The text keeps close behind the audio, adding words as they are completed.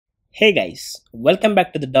Hey guys, welcome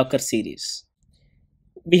back to the Docker series.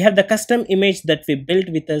 We have the custom image that we built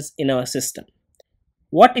with us in our system.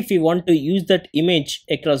 What if we want to use that image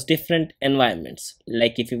across different environments,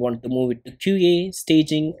 like if we want to move it to QA,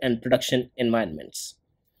 staging, and production environments?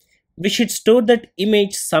 We should store that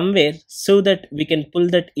image somewhere so that we can pull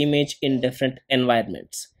that image in different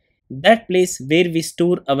environments. That place where we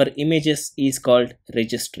store our images is called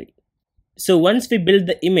registry. So once we build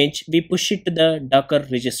the image, we push it to the Docker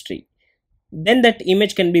registry. Then that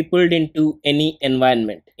image can be pulled into any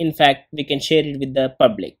environment. In fact, we can share it with the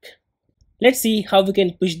public. Let's see how we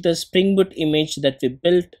can push the Spring Boot image that we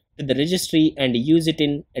built to the registry and use it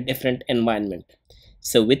in a different environment.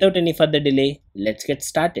 So without any further delay, let's get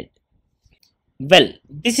started. Well,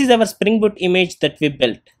 this is our Spring Boot image that we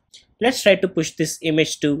built. Let's try to push this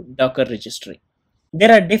image to Docker registry.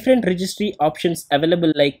 There are different registry options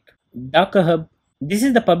available like Docker Hub. This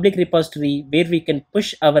is the public repository where we can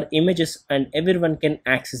push our images and everyone can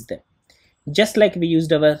access them, just like we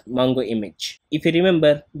used our Mongo image. If you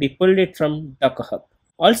remember, we pulled it from Docker Hub.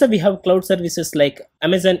 Also, we have cloud services like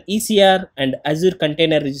Amazon ECR and Azure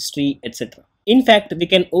Container Registry, etc. In fact, we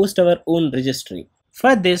can host our own registry.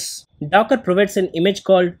 For this, Docker provides an image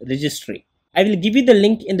called registry. I will give you the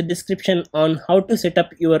link in the description on how to set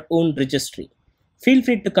up your own registry. Feel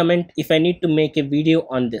free to comment if I need to make a video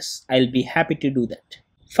on this. I'll be happy to do that.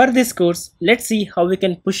 For this course, let's see how we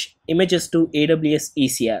can push images to AWS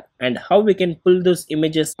ECR and how we can pull those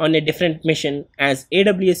images on a different machine, as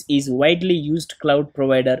AWS is widely used cloud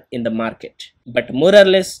provider in the market. But more or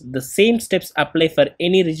less, the same steps apply for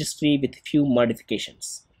any registry with few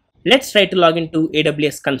modifications. Let's try to log into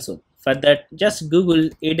AWS console. For that, just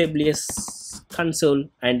Google AWS console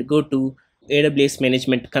and go to AWS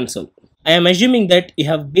management console. I am assuming that you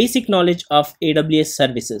have basic knowledge of AWS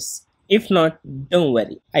services. If not, don't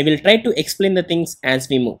worry. I will try to explain the things as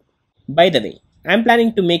we move. By the way, I am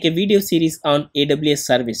planning to make a video series on AWS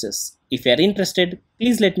services. If you are interested,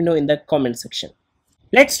 please let me know in the comment section.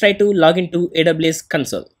 Let's try to log into AWS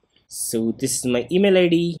console. So this is my email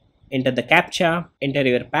ID. Enter the CAPTCHA, enter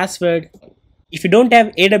your password. If you don't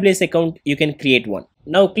have AWS account, you can create one.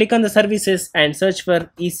 Now click on the services and search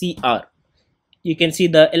for ECR. You can see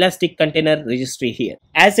the Elastic Container Registry here.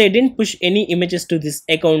 As I didn't push any images to this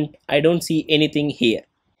account, I don't see anything here.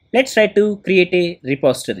 Let's try to create a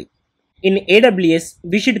repository. In AWS,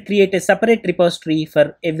 we should create a separate repository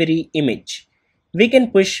for every image. We can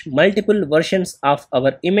push multiple versions of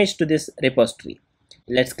our image to this repository.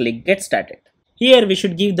 Let's click Get Started. Here we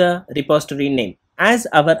should give the repository name. As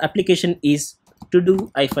our application is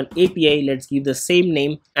to-do-API, let's give the same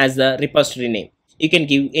name as the repository name. You can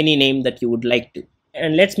give any name that you would like to.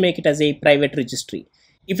 And let's make it as a private registry.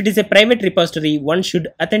 If it is a private repository, one should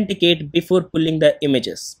authenticate before pulling the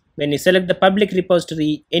images. When you select the public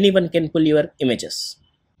repository, anyone can pull your images.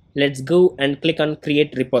 Let's go and click on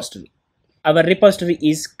Create Repository. Our repository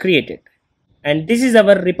is created. And this is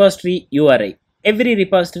our repository URI. Every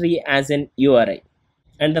repository has an URI.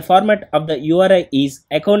 And the format of the URI is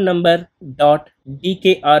account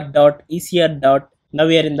number.dkr.ecr. Now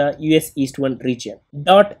we are in the US East 1 region.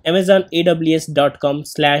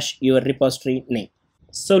 .amazonaws.com/your repository name.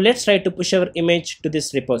 So let's try to push our image to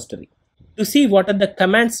this repository. To see what are the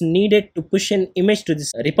commands needed to push an image to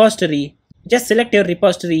this repository, just select your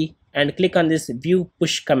repository and click on this View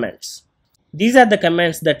Push Commands. These are the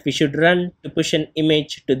commands that we should run to push an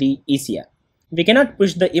image to the ECR. We cannot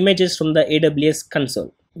push the images from the AWS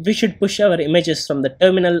console. We should push our images from the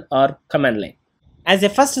terminal or command line. As a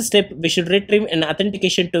first step, we should retrieve an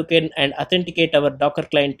authentication token and authenticate our Docker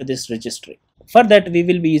client to this registry. For that, we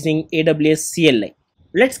will be using AWS CLI.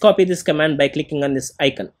 Let's copy this command by clicking on this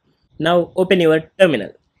icon. Now open your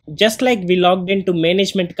terminal. Just like we logged into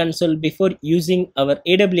management console before using our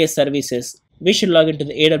AWS services, we should log into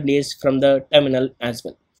the AWS from the terminal as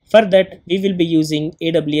well. For that, we will be using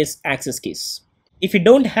AWS access keys. If you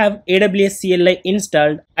don't have AWS CLI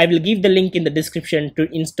installed, I will give the link in the description to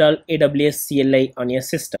install AWS CLI on your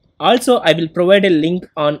system. Also, I will provide a link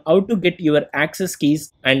on how to get your access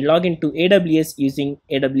keys and log into AWS using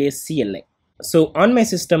AWS CLI. So on my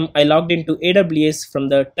system, I logged into AWS from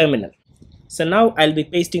the terminal. So now I'll be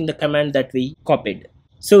pasting the command that we copied.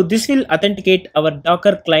 So this will authenticate our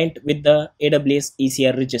Docker client with the AWS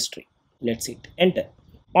ECR registry. Let's hit enter.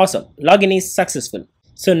 Awesome, login is successful.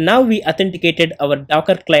 So now we authenticated our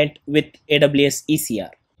Docker client with AWS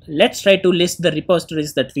ECR. Let's try to list the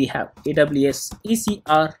repositories that we have. AWS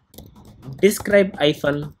ECR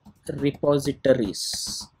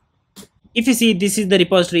describe-repositories. If you see, this is the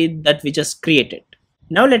repository that we just created.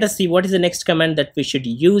 Now let us see what is the next command that we should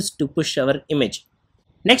use to push our image.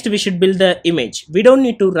 Next, we should build the image. We don't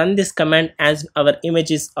need to run this command as our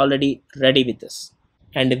image is already ready with us.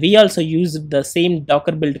 And we also use the same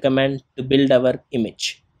docker build command to build our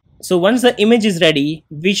image. So once the image is ready,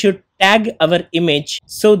 we should tag our image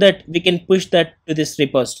so that we can push that to this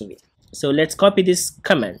repository. So let's copy this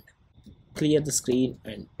command, clear the screen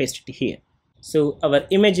and paste it here. So our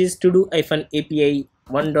image is todo-api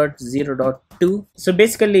 1.0.2. So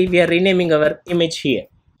basically we are renaming our image here.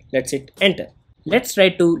 Let's hit enter. Let's try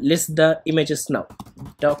to list the images now.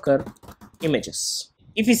 Docker images.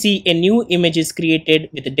 If you see, a new image is created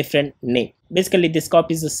with a different name. Basically this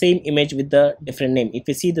copies the same image with the different name. If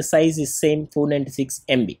you see, the size is same 496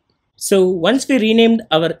 MB. So once we renamed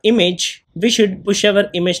our image, we should push our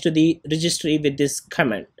image to the registry with this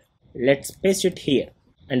command. Let's paste it here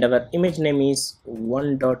and our image name is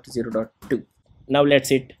 1.0.2. Now let's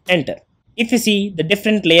hit enter. If you see, the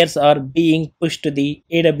different layers are being pushed to the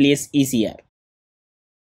AWS ECR.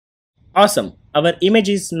 Awesome. Our image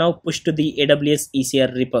is now pushed to the AWS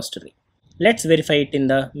ECR repository. Let's verify it in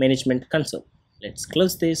the management console. Let's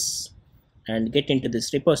close this and get into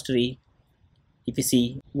this repository. If you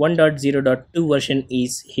see, 1.0.2 version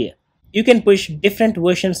is here. You can push different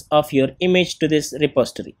versions of your image to this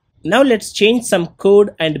repository. Now let's change some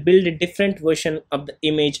code and build a different version of the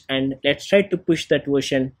image, and let's try to push that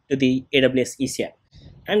version to the AWS ECR.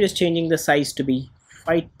 I'm just changing the size to be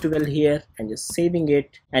 512 here and just saving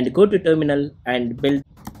it, and go to terminal and build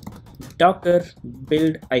docker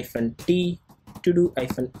build -t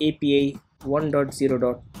todo-api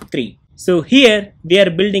 1.0.3. So here we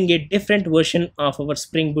are building a different version of our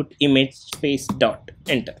Spring Boot image space dot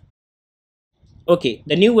enter. Okay,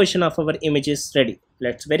 the new version of our image is ready.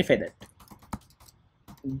 Let's verify that.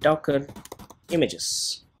 Docker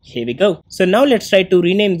images. Here we go. So now let's try to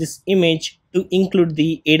rename this image to include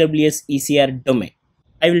the AWS ECR domain.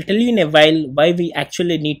 I will tell you in a while why we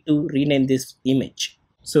actually need to rename this image.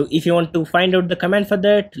 So if you want to find out the command for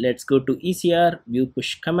that, let's go to ECR, view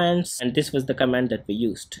push commands, and this was the command that we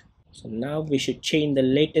used. So now we should change the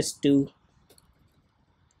latest to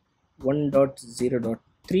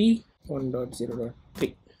 1.0.3.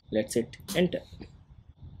 1.0.3. Let's hit enter.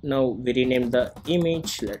 Now we renamed the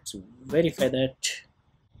image. Let's verify that.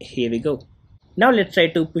 Here we go. Now let's try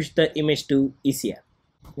to push the image to ECR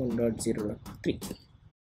 1.0.3.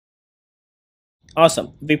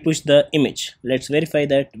 Awesome, we pushed the image. Let's verify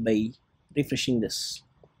that by refreshing this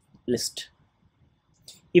list.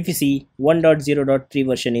 If you see, 1.0.3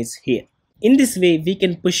 version is here. In this way, we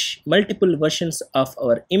can push multiple versions of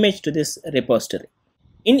our image to this repository.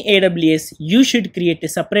 In AWS, you should create a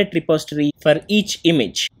separate repository for each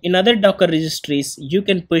image. In other Docker registries, you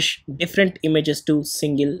can push different images to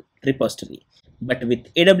single repository. But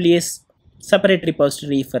with AWS, separate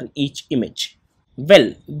repository for each image.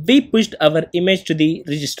 Well, we pushed our image to the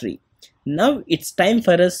registry. Now it's time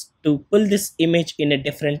for us to pull this image in a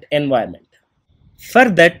different environment. For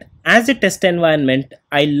that, as a test environment,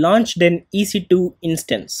 I launched an Ec2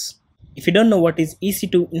 instance. If you don't know what is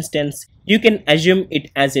Ec2 instance, you can assume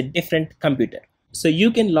it as a different computer. So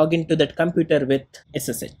you can log into that computer with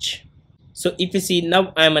SSH. So if you see,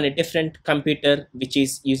 now I am on a different computer which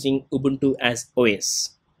is using Ubuntu as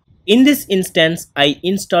OS. In this instance, I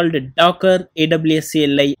installed Docker AWS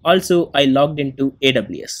CLI. Also, I logged into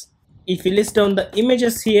AWS. If you list down the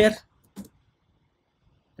images here,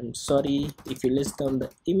 if you list down the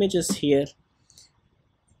images here,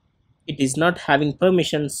 it is not having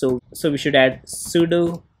permission, so we should add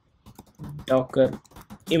sudo docker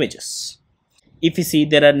images. If you see,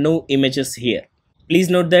 there are no images here. Please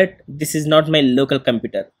note that this is not my local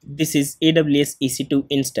computer. This is AWS Ec2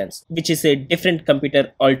 instance, which is a different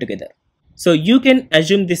computer altogether. So you can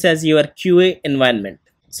assume this as your QA environment.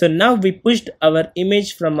 So now we pushed our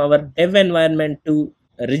image from our dev environment to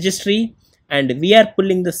registry, and we are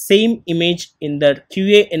pulling the same image in the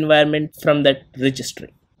QA environment from that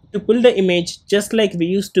registry. To pull the image, just like we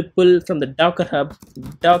used to pull from the Docker Hub,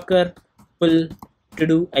 docker pull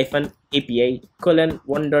todo-api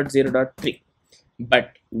 1.0.3.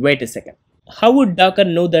 But wait a second. How would Docker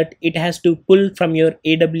know that it has to pull from your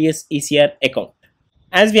AWS ECR account?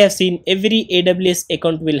 As we have seen, every AWS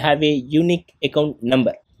account will have a unique account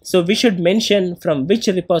number. So we should mention from which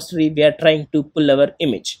repository we are trying to pull our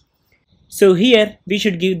image. So here we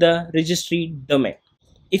should give the registry domain.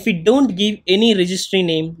 If we don't give any registry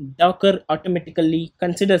name, Docker automatically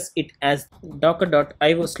considers it as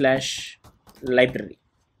docker.io/library.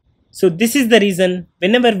 So this is the reason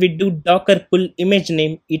whenever we do Docker pull image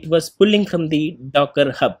name, it was pulling from the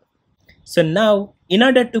Docker Hub. So now, in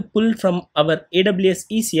order to pull from our AWS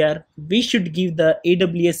ECR, we should give the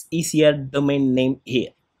AWS ECR domain name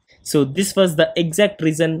here. So this was the exact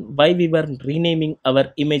reason why we were renaming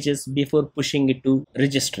our images before pushing it to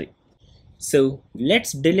registry. So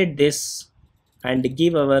let's delete this and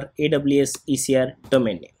give our AWS ECR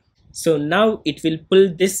domain name. So now it will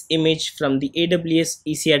pull this image from the AWS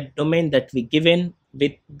ECR domain that we given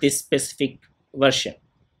with this specific version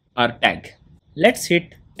or tag. Let's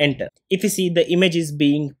hit enter. If you see, the image is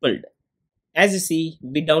being pulled. As you see,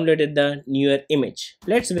 we downloaded the newer image.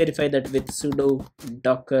 Let's verify that with sudo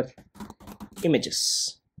docker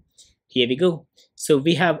images. Here we go. So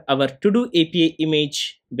we have our to-do API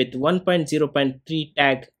image with 1.0.3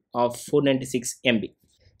 tag of 496 MB.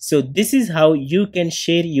 So this is how you can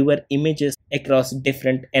share your images across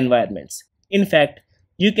different environments. In fact,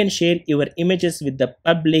 you can share your images with the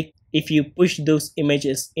public if you push those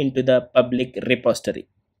images into the public repository.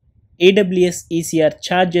 AWS ECR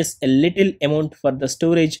charges a little amount for the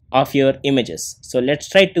storage of your images. So let's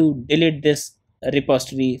try to delete this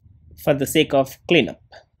repository for the sake of cleanup.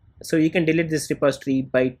 So you can delete this repository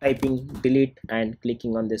by typing delete and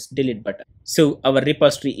clicking on this delete button. So our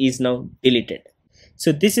repository is now deleted.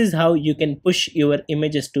 So this is how you can push your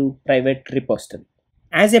images to private repository.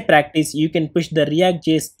 As a practice, you can push the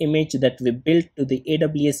React.js image that we built to the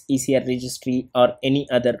AWS ECR registry or any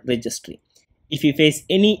other registry. If you face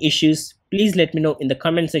any issues, please let me know in the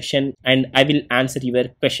comment section and I will answer your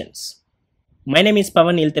questions. My name is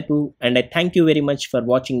Pavan Elthepu and I thank you very much for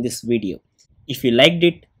watching this video. If you liked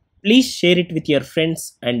it, please share it with your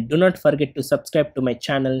friends and do not forget to subscribe to my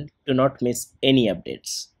channel to not miss any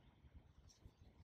updates.